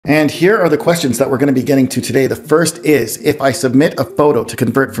And here are the questions that we're going to be getting to today. The first is, if I submit a photo to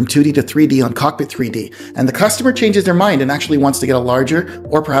convert from 2D to 3D on Cockpit 3D, and the customer changes their mind and actually wants to get a larger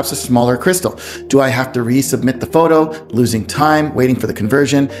or perhaps a smaller crystal, do I have to resubmit the photo, losing time waiting for the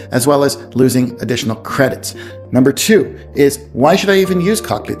conversion, as well as losing additional credits? Number two is, why should I even use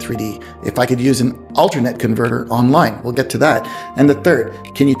Cockpit 3D if I could use an alternate converter online? We'll get to that. And the third,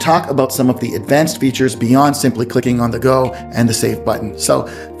 can you talk about some of the advanced features beyond simply clicking on the go and the save button? So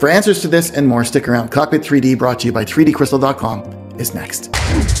for answers to this and more, stick around. Cockpit 3D, brought to you by 3dcrystal.com, is next.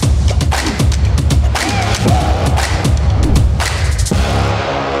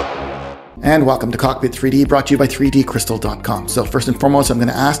 And welcome to Cockpit 3D, brought to you by 3dcrystal.com. So first and foremost, I'm going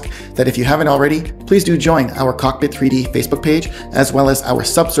to ask that if you haven't already, please do join our Cockpit 3D Facebook page, as well as our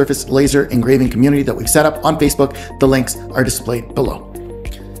SubSurface Laser Engraving community that we've set up on Facebook. The links are displayed below.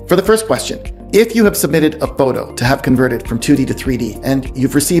 For the first question, if you have submitted a photo to have converted from 2D to 3D and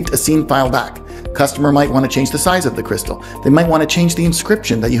you've received a scene file back, customer might want to change the size of the crystal. They might want to change the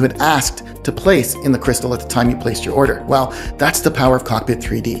inscription that you had asked to place in the crystal at the time you placed your order. Well, that's the power of Cockpit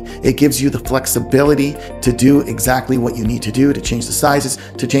 3D. It gives you the flexibility to do exactly what you need to do, to change the sizes,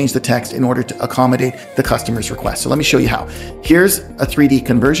 to change the text in order to accommodate the customer's request. So let me show you how. Here's a 3D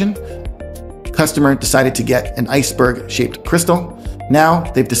conversion. Customer decided to get an iceberg-shaped crystal. Now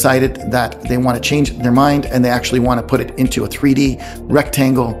they've decided that they want to change their mind and they actually want to put it into a 3D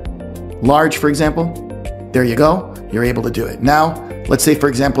rectangle, large, for example. There you go. You're able to do it. Now, let's say, for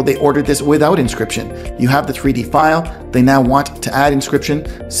example, they ordered this without inscription. You have the 3D file. They now want to add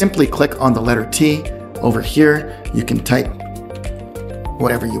inscription. Simply click on the letter T over here. You can type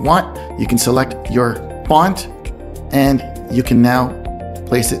whatever you want. You can select your font and you can now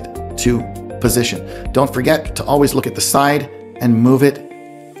place it to position. Don't forget to always look at the side and move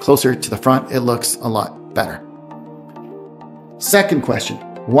it closer to the front. It looks a lot better. Second question,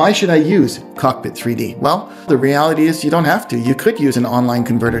 why should I use Cockpit 3D? Well, the reality is you don't have to. You could use an online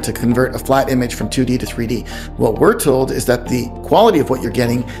converter to convert a flat image from 2D to 3D. What we're told is that the quality of what you're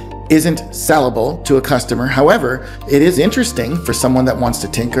getting isn't sellable to a customer. However, it is interesting for someone that wants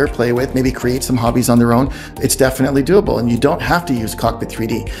to tinker, play with, maybe create some hobbies on their own. It's definitely doable, and you don't have to use Cockpit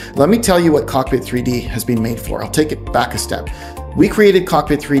 3D. Let me tell you what Cockpit 3D has been made for. I'll take it back a step. We created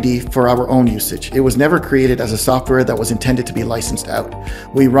Cockpit 3D for our own usage. It was never created as a software that was intended to be licensed out.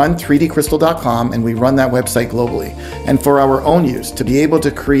 We run 3dcrystal.com and we run that website globally. And for our own use, to be able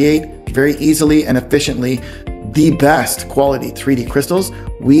to create very easily and efficiently the best quality 3D crystals,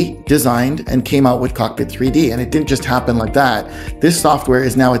 we designed and came out with Cockpit 3D. And it didn't just happen like that. This software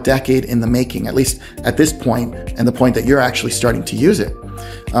is now a decade in the making, at least at this point, and the point that you're actually starting to use it.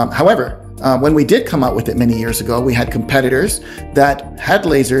 However, when we did come out with it many years ago, we had competitors that had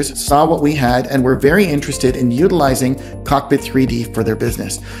lasers, saw what we had, and were very interested in utilizing Cockpit 3D for their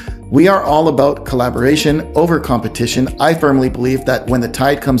business. We are all about collaboration over competition. I firmly believe that when the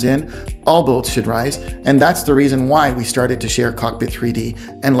tide comes in, all boats should rise. And that's the reason why we started to share Cockpit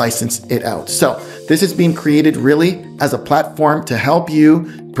 3D and license it out. So this has been created really as a platform to help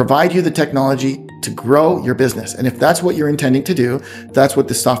you, provide you the technology to grow your business. And if that's what you're intending to do, that's what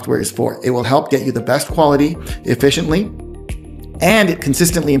this software is for. It will help get you the best quality efficiently, and it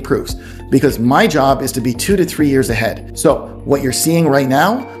consistently improves, because my job is to be 2 to 3 years ahead. So what you're seeing right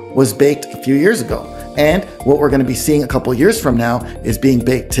now was baked a few years ago. And what we're going to be seeing a couple years from now is being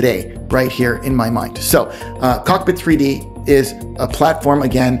baked today, right here in my mind. So Cockpit 3D is a platform,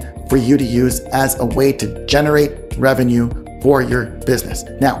 again, for you to use as a way to generate revenue for your business.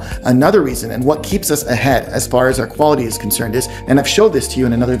 Now, another reason, and what keeps us ahead as far as our quality is concerned is, and I've showed this to you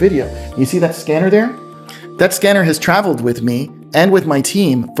in another video, you see that scanner there? That scanner has traveled with me and with my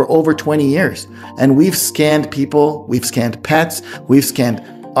team for over 20 years. And we've scanned people, we've scanned pets, we've scanned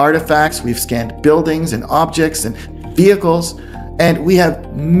artifacts, we've scanned buildings and objects and vehicles, and we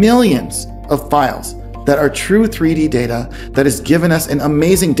have millions of files that are true 3D data that has given us an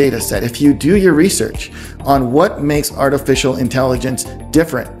amazing data set. If you do your research on what makes artificial intelligence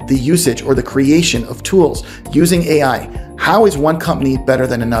different, the usage or the creation of tools using AI, how is one company better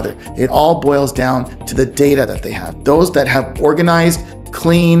than another? It all boils down to the data that they have. Those that have organized,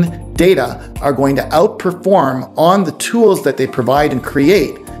 clean data are going to outperform on the tools that they provide and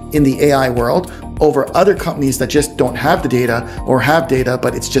create in the AI world over other companies that just don't have the data, or have data,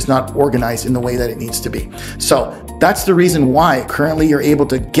 but it's just not organized in the way that it needs to be. So that's the reason why currently you're able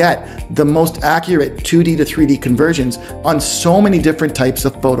to get the most accurate 2D to 3D conversions on so many different types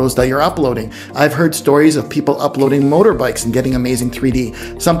of photos that you're uploading. I've heard stories of people uploading motorbikes and getting amazing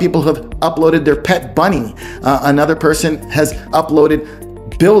 3D. Some people have uploaded their pet bunny. Another person has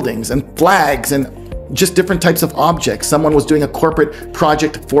uploaded buildings and flags and just different types of objects. Someone was doing a corporate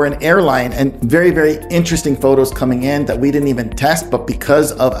project for an airline, and very, very interesting photos coming in that we didn't even test, but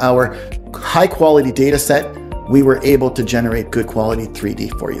because of our high quality data set, we were able to generate good quality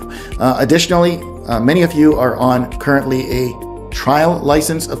 3D for you. Additionally, many of you are on currently a trial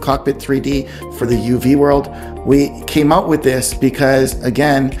license of Cockpit 3D for the UV world. We came out with this because,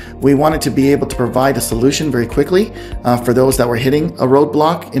 again, we wanted to be able to provide a solution very quickly for those that were hitting a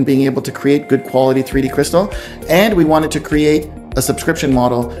roadblock in being able to create good quality 3D crystal. And we wanted to create a subscription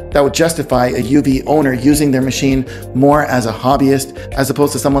model that would justify a UV owner using their machine more as a hobbyist, as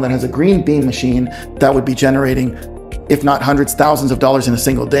opposed to someone that has a Greenbeam machine that would be generating, if not hundreds, thousands of dollars in a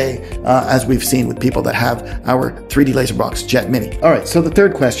single day, as we've seen with people that have our 3D laser box Jet Mini. All right, so the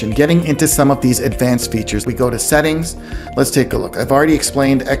third question, getting into some of these advanced features. We go to settings. Let's take a look. I've already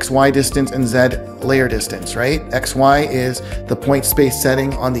explained XY distance and Z layer distance, right? XY is the point space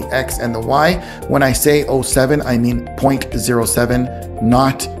setting on the X and the Y. When I say 07, I mean 0.07,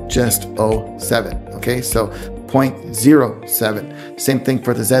 not just 07, okay? So 0.07. Same thing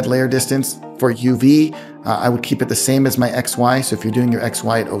for the Z layer distance. For UV, I would keep it the same as my XY. So if you're doing your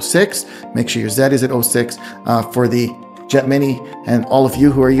XY at 06, make sure your Z is at 06. For the Jet Mini and all of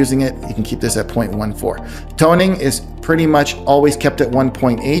you who are using it, you can keep this at 0.14. Toning is pretty much always kept at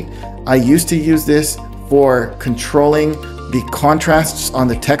 1.8. I used to use this for controlling the contrasts on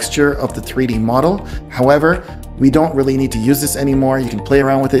the texture of the 3D model. However, we don't really need to use this anymore. You can play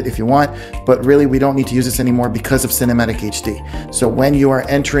around with it if you want, but really we don't need to use this anymore because of Cinematic HD. So when you are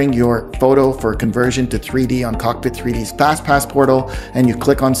entering your photo for conversion to 3D on Cockpit 3D's FastPass portal and you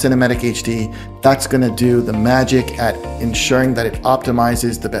click on Cinematic HD, that's gonna do the magic at ensuring that it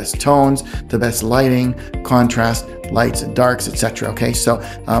optimizes the best tones, the best lighting, contrast, lights and darks, etc. Okay, so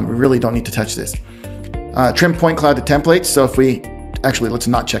we really don't need to touch this. Trim point cloud to templates. So if we, actually let's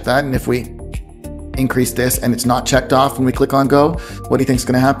not check that, and if we increase this and it's not checked off when we click on go, what do you think is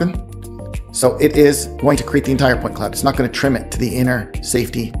going to happen? So it is going to create the entire point cloud. It's not going to trim it to the inner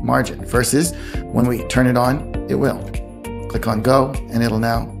safety margin, versus when we turn it on, it will. Click on go and it'll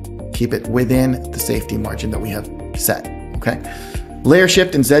now keep it within the safety margin that we have set. Okay. Layer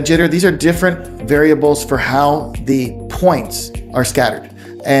shift and Z jitter, these are different variables for how the points are scattered.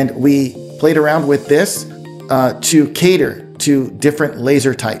 And we played around with this to cater to different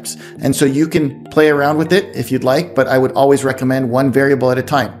laser types. And so you can play around with it if you'd like, but I would always recommend one variable at a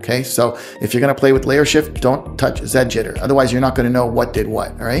time, okay? So if you're gonna play with layer shift, don't touch Z jitter. Otherwise, you're not gonna know what did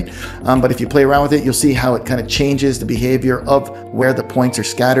what, all right? But if you play around with it, you'll see how it kind of changes the behavior of where the points are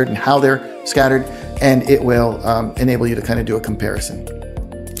scattered and how they're scattered, and it will enable you to kind of do a comparison.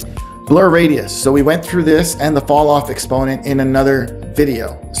 Blur radius. So we went through this and the fall off exponent in another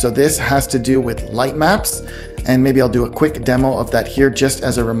video. So this has to do with light maps, and maybe I'll do a quick demo of that here just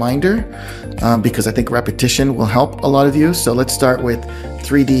as a reminder, because I think repetition will help a lot of you. So let's start with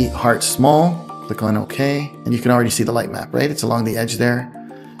 3D Heart Small, click on OK, and you can already see the light map, right? It's along the edge there.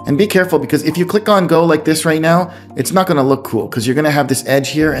 And be careful, because if you click on go like this right now, it's not gonna look cool because you're gonna have this edge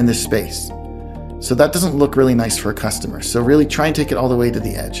here and this space. So that doesn't look really nice for a customer. So really try and take it all the way to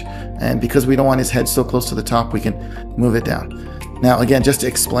the edge. And because we don't want his head so close to the top, we can move it down. Now, again, just to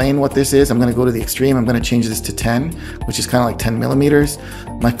explain what this is, I'm going to go to the extreme. I'm going to change this to 10, which is kind of like 10 millimeters.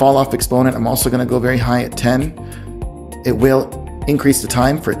 My fall off exponent, I'm also going to go very high at 10. It will increase the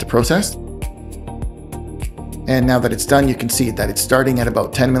time for it to process. And now that it's done, you can see that it's starting at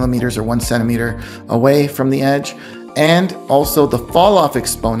about 10 millimeters or 1 centimeter away from the edge. And also the fall off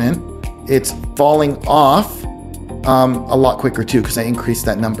exponent, it's falling off a lot quicker too, because I increased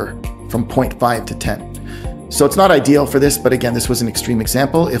that number from 0.5 to 10. So it's not ideal for this, but again, this was an extreme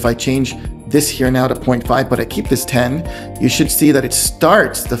example. If I change this here now to 0.5, but I keep this 10, you should see that it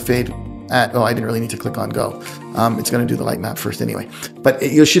starts the fade at, oh, I didn't really need to click on go. It's gonna do the light map first anyway. But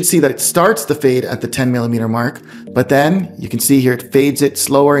you should see that it starts the fade at the 10 millimeter mark, but then you can see here it fades it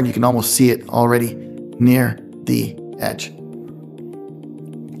slower, and you can almost see it already near the edge.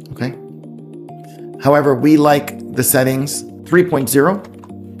 Okay. However, we like the settings 3.0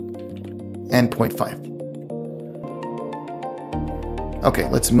 and 0.5. Okay,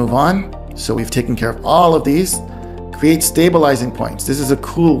 let's move on. So we've taken care of all of these. Create stabilizing points. This is a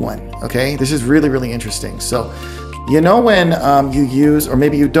cool one, okay? This is really, really interesting. So, you know when you use, or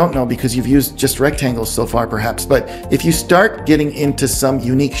maybe you don't know because you've used just rectangles so far perhaps, but if you start getting into some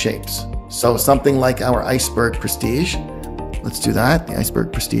unique shapes, so something like our Iceberg Prestige, let's do that, the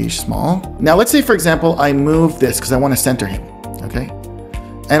Iceberg Prestige Small. Now let's say, for example, I move this because I want to center him, okay?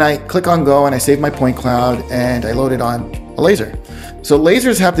 And I click on go and I save my point cloud and I load it on a laser. So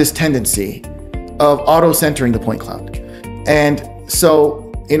lasers have this tendency of auto-centering the point cloud. And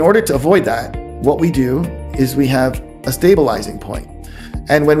so in order to avoid that, what we do is we have a stabilizing point.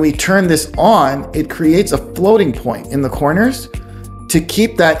 And when we turn this on, it creates a floating point in the corners to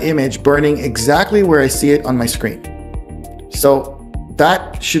keep that image burning exactly where I see it on my screen. So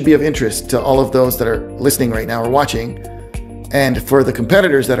that should be of interest to all of those that are listening right now or watching. And for the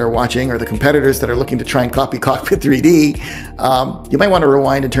competitors that are watching, or the competitors that are looking to try and copy Cockpit 3D, you might want to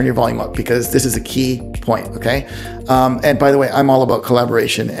rewind and turn your volume up, because this is a key point, okay? And by the way, I'm all about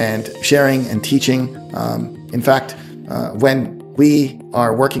collaboration and sharing and teaching. In fact, when we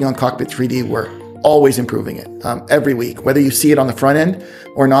are working on Cockpit 3D, we're always improving it every week. Whether you see it on the front end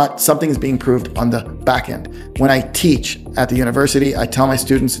or not, something is being improved on the back end. When I teach at the university, I tell my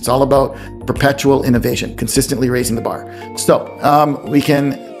students it's all about perpetual innovation, consistently raising the bar. So we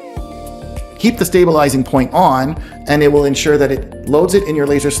can keep the stabilizing point on, and it will ensure that it loads it in your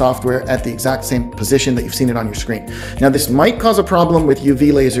laser software at the exact same position that you've seen it on your screen. Now, this might cause a problem with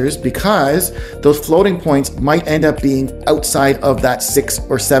UV lasers, because those floating points might end up being outside of that 6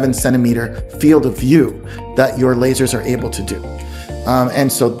 or 7 centimeter field of view that your lasers are able to do.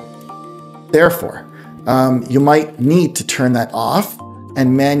 And so therefore, you might need to turn that off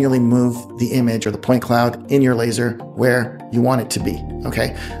and manually move the image or the point cloud in your laser where you want it to be,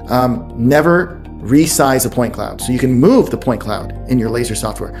 okay? Never resize a point cloud. So you can move the point cloud in your laser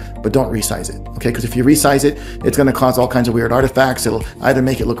software, but don't resize it, okay? Because if you resize it, it's gonna cause all kinds of weird artifacts. It'll either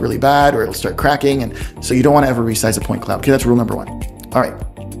make it look really bad or it'll start cracking. And so you don't wanna ever resize a point cloud, okay? That's rule number 1. All right,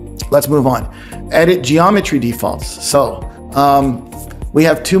 let's move on. Edit geometry defaults. So we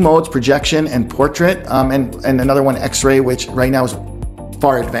have 2 modes, projection and portrait, and another one, X-ray, which right now is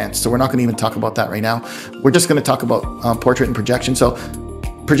far advanced. So we're not going to even talk about that right now. We're just going to talk about portrait and projection. So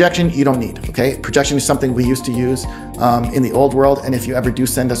projection, you don't need, okay? Projection is something we used to use in the old world. And if you ever do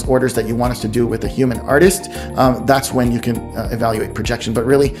send us orders that you want us to do with a human artist, that's when you can evaluate projection. But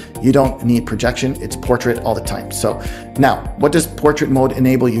really, you don't need projection. It's portrait all the time. So now, what does portrait mode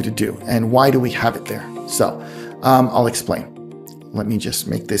enable you to do? And why do we have it there? So I'll explain. Let me just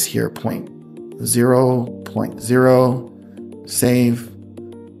make this here 0.0, save.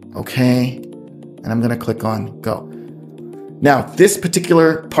 Okay, and I'm gonna click on go. Now, this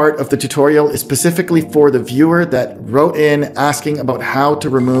particular part of the tutorial is specifically for the viewer that wrote in asking about how to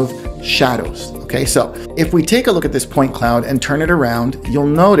remove shadows. Okay, so if we take a look at this point cloud and turn it around, you'll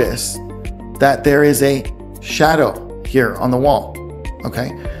notice that there is a shadow here on the wall,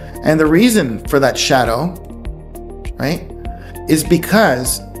 okay? And the reason for that shadow, right, is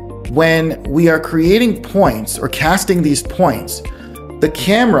because when we are creating points or casting these points, the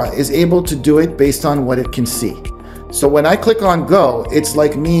camera is able to do it based on what it can see. So when I click on go, it's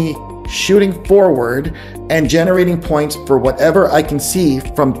like me shooting forward and generating points for whatever I can see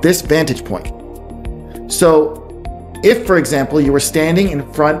from this vantage point. So if, for example, you were standing in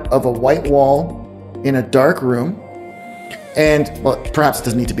front of a white wall in a dark room, and well, perhaps it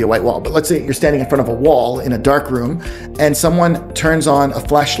doesn't need to be a white wall, but let's say you're standing in front of a wall in a dark room and someone turns on a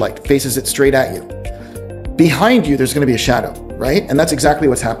flashlight, faces it straight at you. Behind you, there's going to be a shadow, right? And that's exactly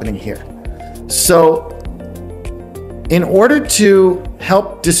what's happening here. So in order to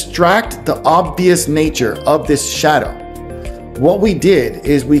help distract the obvious nature of this shadow, what we did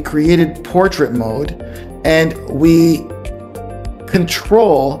is we created portrait mode, and we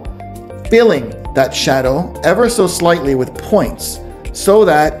control filling that shadow ever so slightly with points so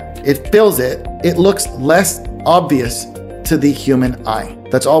that it fills it. It looks less obvious to the human eye.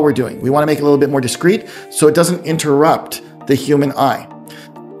 That's all we're doing. We want to make it a little bit more discreet so it doesn't interrupt the human eye.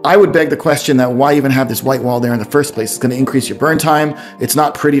 I would beg the question that why even have this white wall there in the first place? It's going to increase your burn time. It's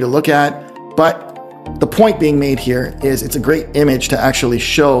not pretty to look at, but the point being made here is it's a great image to actually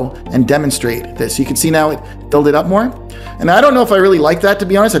show and demonstrate this. You can see now it filled it up more. And I don't know if I really like that, to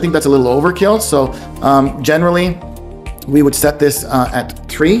be honest. I think that's a little overkill. So generally, we would set this at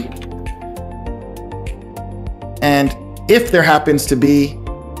 3. And if there happens to be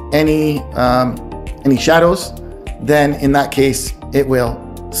any shadows, then in that case, it will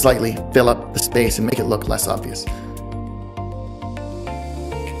slightly fill up the space and make it look less obvious.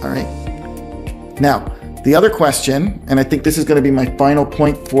 All right. Now, the other question, and I think this is going to be my final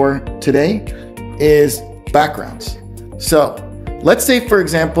point for today, is backgrounds. So let's say, for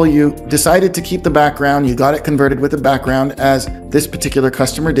example, you decided to keep the background, you got it converted with a background as this particular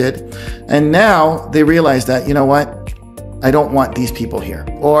customer did, and now they realize that, you know what, I don't want these people here,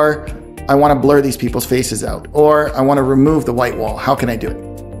 or I want to blur these people's faces out, or I want to remove the white wall. How can I do it?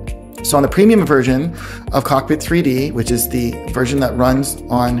 So on the premium version of Cockpit 3D, which is the version that runs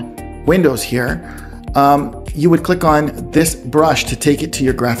on Windows here, you would click on this brush to take it to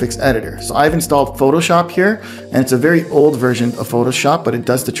your graphics editor. So I've installed Photoshop here, and it's a very old version of Photoshop, but it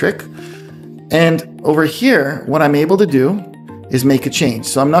does the trick. And over here, what I'm able to do is make a change.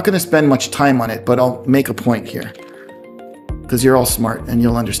 So I'm not going to spend much time on it, but I'll make a point here because you're all smart and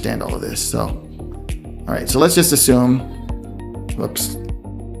you'll understand all of this. So, all right, so let's just assume, whoops.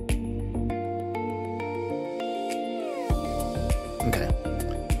 Okay,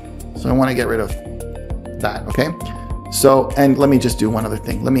 so I want to get rid of that, okay? So, and let me just do one other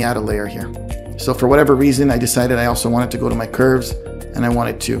thing. Let me add a layer here. So for whatever reason, I decided I also wanted to go to my curves and I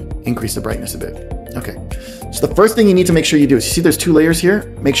wanted to increase the brightness a bit. Okay, so the first thing you need to make sure you do is, you see there's two layers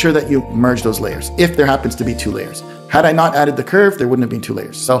here? Make sure that you merge those layers, if there happens to be two layers. Had I not added the curve, there wouldn't have been two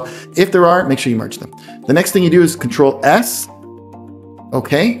layers. So if there are, make sure you merge them. The next thing you do is Control S.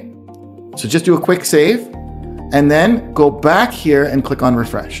 Okay, so just do a quick save and then go back here and click on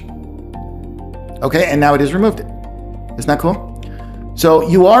refresh. Okay, and now it has removed it. Isn't that cool? So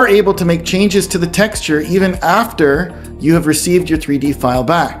you are able to make changes to the texture even after you have received your 3D file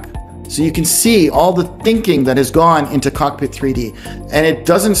back. So you can see all the thinking that has gone into Cockpit 3D, and it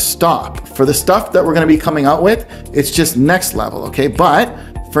doesn't stop. For the stuff that we're going to be coming out with, it's just next level, okay? But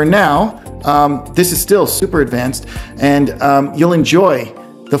for now, this is still super advanced, and you'll enjoy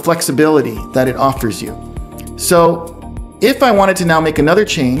the flexibility that it offers you. So if I wanted to now make another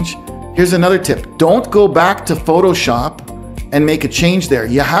change, here's another tip. Don't go back to Photoshop and make a change there.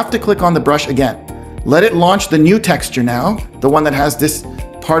 You have to click on the brush again. Let it launch the new texture now, the one that has this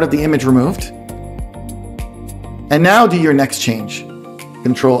part of the image removed. And now do your next change.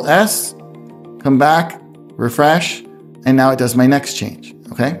 Control S, come back, refresh, and now it does my next change,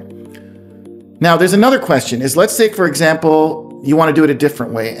 okay? Now there's another question is, let's say for example, you want to do it a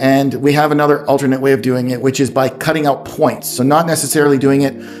different way, and we have another alternate way of doing it, which is by cutting out points. So not necessarily doing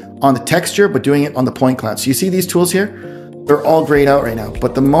it on the texture, but doing it on the point cloud. So you see these tools here? They're all grayed out right now.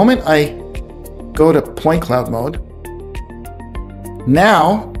 But the moment I go to point cloud mode,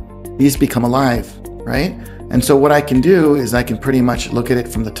 now these become alive, right? And so what I can do is I can pretty much look at it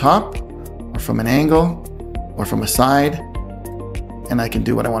from the top or from an angle or from a side, and I can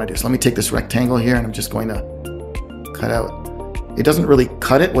do what I want to do. So let me take this rectangle here and I'm just going to cut out. It doesn't really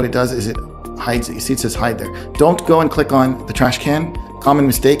cut it. What it does is it hides it. You see it says hide there. Don't go and click on the trash can. Common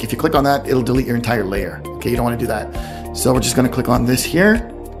mistake. If you click on that, it'll delete your entire layer. Okay, you don't want to do that. So we're just going to click on this here,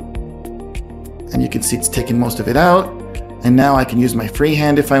 and you can see it's taking most of it out. And now I can use my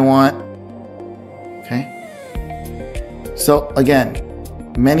freehand if I want. Okay. So again,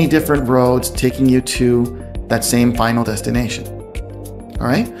 many different roads taking you to that same final destination. All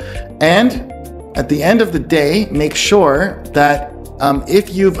right. And at the end of the day, make sure that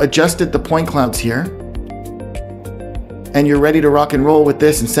if you've adjusted the point clouds here and you're ready to rock and roll with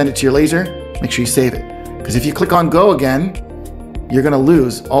this and send it to your laser, make sure you save it. Because if you click on go again, you're going to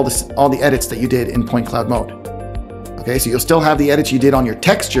lose all the edits that you did in point cloud mode. Okay, so you'll still have the edits you did on your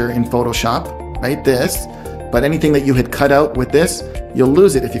texture in Photoshop, right? This, but anything that you had cut out with this, you'll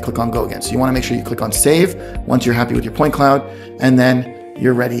lose it if you click on go again. So you want to make sure you click on save once you're happy with your point cloud, and then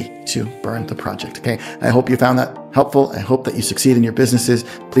you're ready to burn the project. Okay, I hope you found that helpful. I hope that you succeed in your businesses.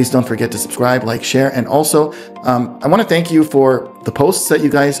 Please don't forget to subscribe, like, share, and also I want to thank you for the posts that you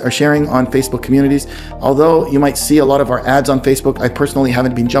guys are sharing on Facebook communities. Although you might see a lot of our ads on Facebook, I personally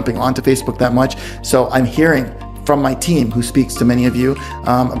haven't been jumping onto Facebook that much, so I'm hearing from my team who speaks to many of you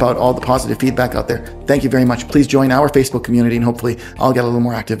about all the positive feedback out there. Thank you very much. Please join our Facebook community and hopefully I'll get a little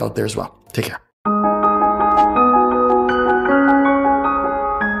more active out there as well. Take care.